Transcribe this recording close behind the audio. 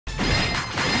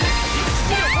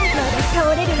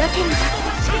倒れるわけには。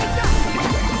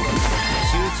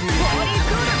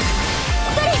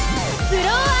それスローア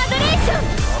ドレーション。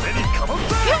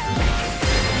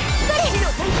それ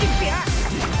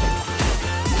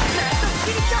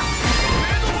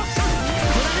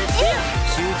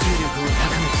集中力を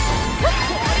高めて。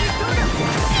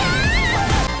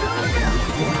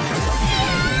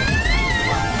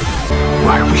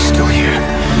Why are we still here?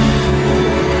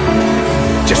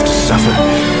 Just to suffer?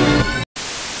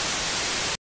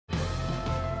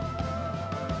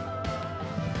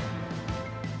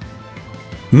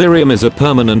 Myriam is a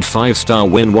permanent 5-star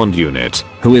Wind Wand unit,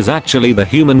 who is actually the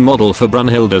human model for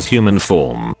Brunhilde's human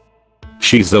form.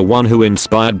 She's the one who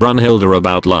inspired Brunhilde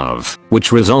about love,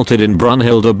 which resulted in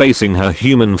Brunhilde basing her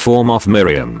human form off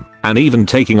Myriam, and even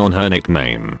taking on her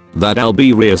nickname that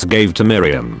Alberius gave to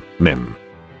Myriam, Mim.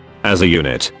 As a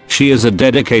unit, she is a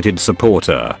dedicated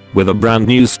supporter, with a brand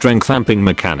new strength amping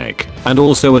mechanic, and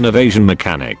also an evasion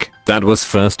mechanic, that was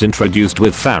first introduced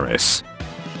with Faris.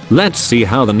 Let's see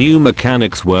how the new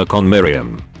mechanics work on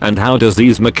Myriam, and how does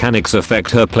these mechanics affect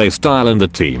her playstyle in the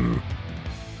team.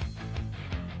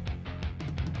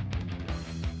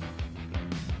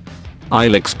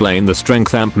 I'll explain the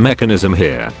strength amp mechanism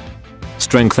here.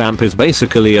 Strength amp is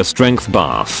basically a strength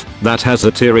buff that has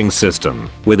a tiering system,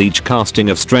 with each casting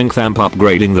of strength amp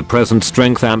upgrading the present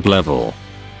strength amp level.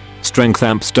 Strength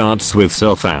amp starts with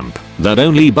self amp that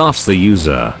only buffs the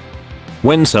user.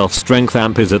 When self strength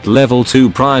amp is at level 2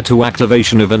 prior to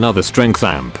activation of another strength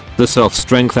amp, the self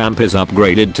strength amp is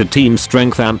upgraded to team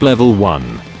strength amp level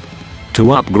 1.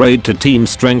 To upgrade to team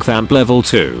strength amp level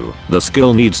 2, the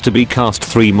skill needs to be cast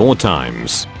 3 more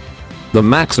times. The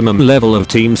maximum level of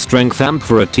team strength amp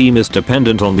for a team is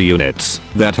dependent on the units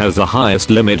that has the highest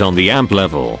limit on the amp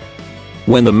level.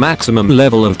 When the maximum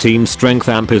level of team strength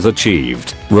amp is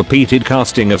achieved, repeated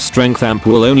casting of strength amp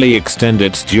will only extend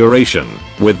its duration,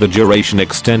 with the duration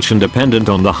extension dependent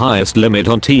on the highest limit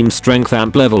on team strength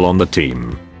amp level on the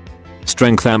team.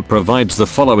 Strength amp provides the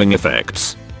following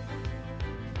effects.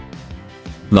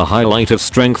 The highlight of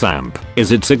Strength Amp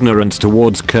is its ignorance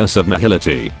towards Curse of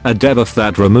Nihility, a debuff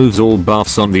that removes all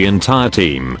buffs on the entire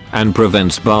team and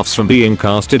prevents buffs from being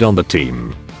casted on the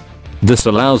team. This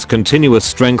allows continuous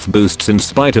strength boosts in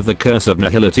spite of the Curse of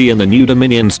Nihility in the new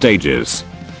Dominion stages.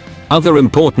 Other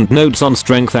important notes on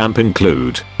Strength Amp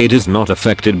include, it is not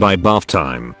affected by buff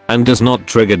time, and does not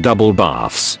trigger double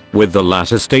buffs, with the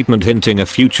latter statement hinting a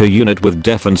future unit with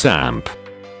Defense Amp.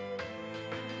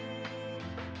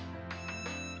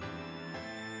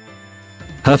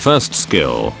 Her first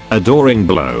skill, Adoring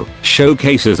Blow,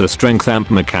 showcases a Strength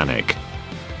Amp mechanic.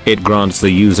 It grants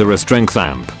the user a Strength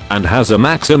Amp, and has a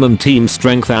maximum Team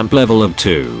Strength Amp level of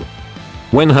 2.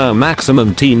 When her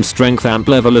maximum Team Strength Amp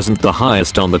level isn't the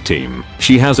highest on the team,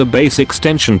 she has a base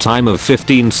extension time of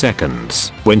 15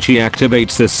 seconds when she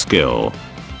activates this skill.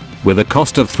 With a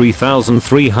cost of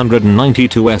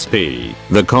 3,392 SP,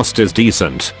 the cost is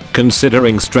decent,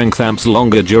 considering Strength Amp's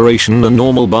longer duration than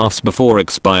normal buffs before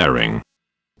expiring.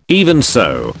 Even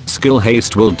so, skill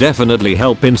Haste will definitely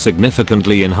help in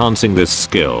significantly enhancing this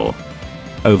skill.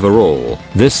 Overall,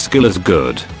 this skill is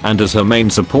good, and as her main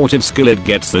supportive skill it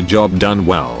gets the job done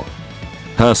well.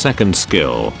 Her second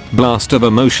skill, Blast of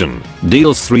Emotion,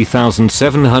 deals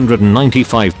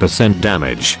 3,795%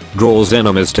 damage, draws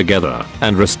enemies together,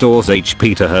 and restores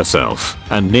HP to herself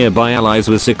and nearby allies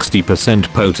with 60%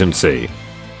 potency.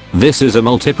 This is a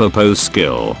multi-purpose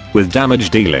skill, with damage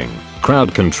dealing,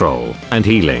 crowd control, and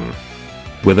healing.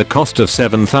 With a cost of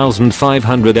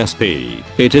 7,500 SP,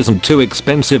 it isn't too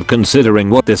expensive considering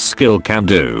what this skill can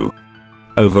do.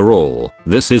 Overall,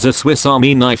 this is a Swiss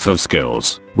Army knife of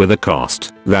skills, with a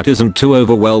cost that isn't too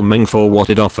overwhelming for what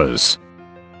it offers.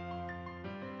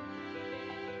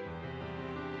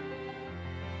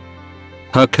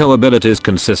 Her co-abilities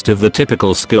consist of the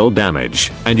typical skill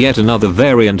damage, and yet another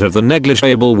variant of the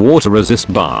negligible water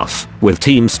resist buff, with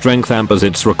Team Strength Amp as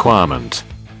its requirement.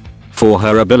 For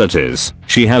her abilities,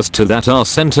 she has two that are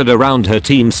centered around her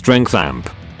Team Strength Amp.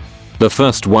 The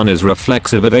first one is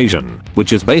Reflexive Evasion,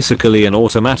 which is basically an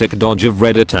automatic dodge of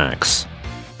red attacks.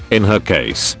 In her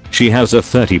case, she has a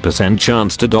 30%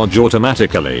 chance to dodge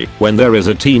automatically when there is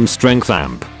a Team Strength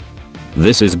Amp.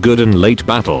 This is good in late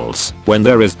battles, when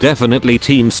there is definitely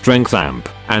Team Strength Amp,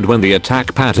 and when the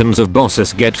attack patterns of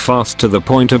bosses get fast to the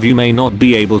point of you may not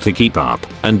be able to keep up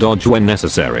and dodge when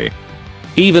necessary.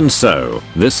 Even so,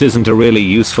 this isn't a really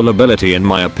useful ability in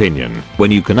my opinion,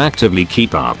 when you can actively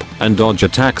keep up and dodge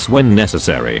attacks when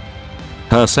necessary.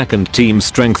 Her second Team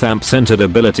Strength Amp centered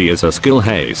ability is her skill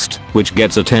Haste, which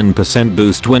gets a 10%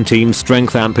 boost when Team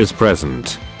Strength Amp is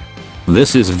present.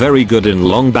 This is very good in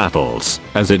long battles,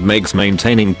 as it makes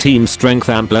maintaining team strength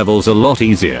amp levels a lot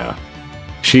easier.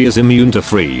 She is immune to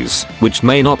freeze, which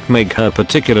may not make her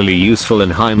particularly useful in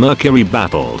high mercury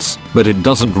battles, but it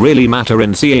doesn't really matter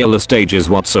in CALA stages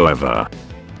whatsoever.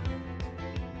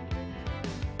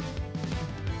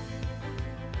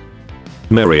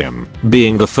 Myriam,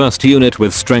 being the first unit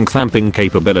with strength amping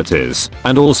capabilities,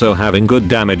 and also having good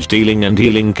damage dealing and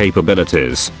healing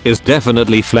capabilities, is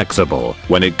definitely flexible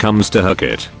when it comes to her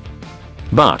kit.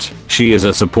 But, she is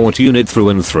a support unit through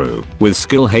and through, with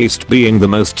skill haste being the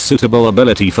most suitable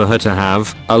ability for her to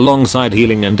have, alongside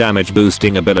healing and damage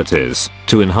boosting abilities,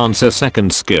 to enhance her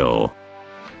second skill.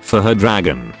 For her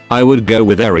dragon, I would go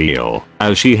with Ariel,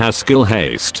 as she has skill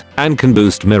haste, and can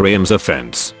boost Myriam's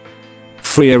offense.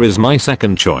 Freya is my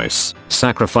second choice,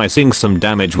 sacrificing some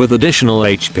damage with additional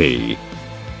HP.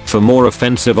 For more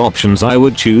offensive options I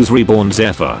would choose Reborn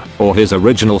Zephyr, or his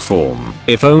original form,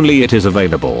 if only it is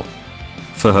available.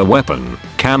 For her weapon,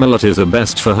 Camelot is the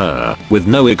best for her, with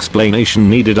no explanation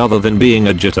needed other than being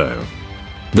a Jito.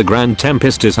 The Grand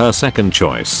Tempest is her second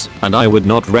choice, and I would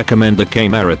not recommend the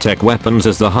Chimera Tech weapons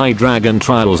as the High Dragon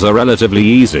trials are relatively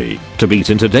easy to beat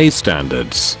in today's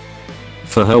standards.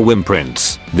 For her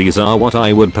Wyrmprints, these are what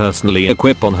I would personally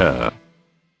equip on her.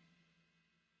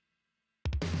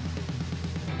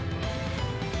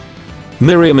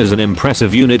 Myriam is an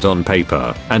impressive unit on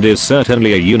paper, and is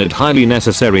certainly a unit highly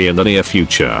necessary in the near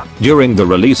future, during the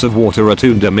release of Water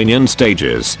Attuned Dominion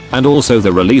stages, and also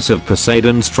the release of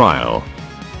Poseidon's Trial.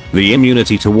 The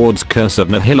immunity towards Curse of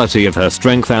Nihility of her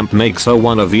strength amp makes her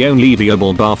one of the only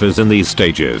viable buffers in these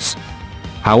stages.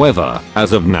 However,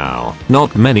 as of now,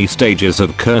 not many stages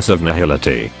have Curse of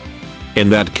Nihility. In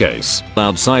that case,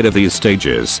 outside of these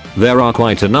stages, there are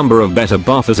quite a number of better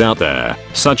buffers out there,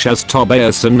 such as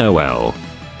Tobias and Noel.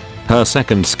 Her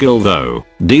second skill though,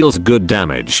 deals good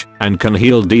damage, and can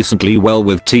heal decently well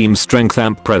with team strength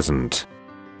amp present.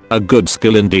 A good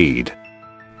skill indeed.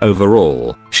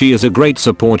 Overall, she is a great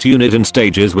support unit in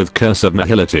stages with Curse of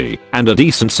Nihility, and a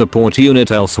decent support unit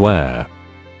elsewhere.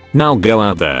 Now go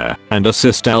out there and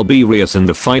assist Alberius in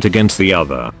the fight against the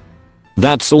other.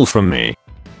 That's all from me.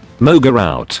 Moga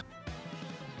out.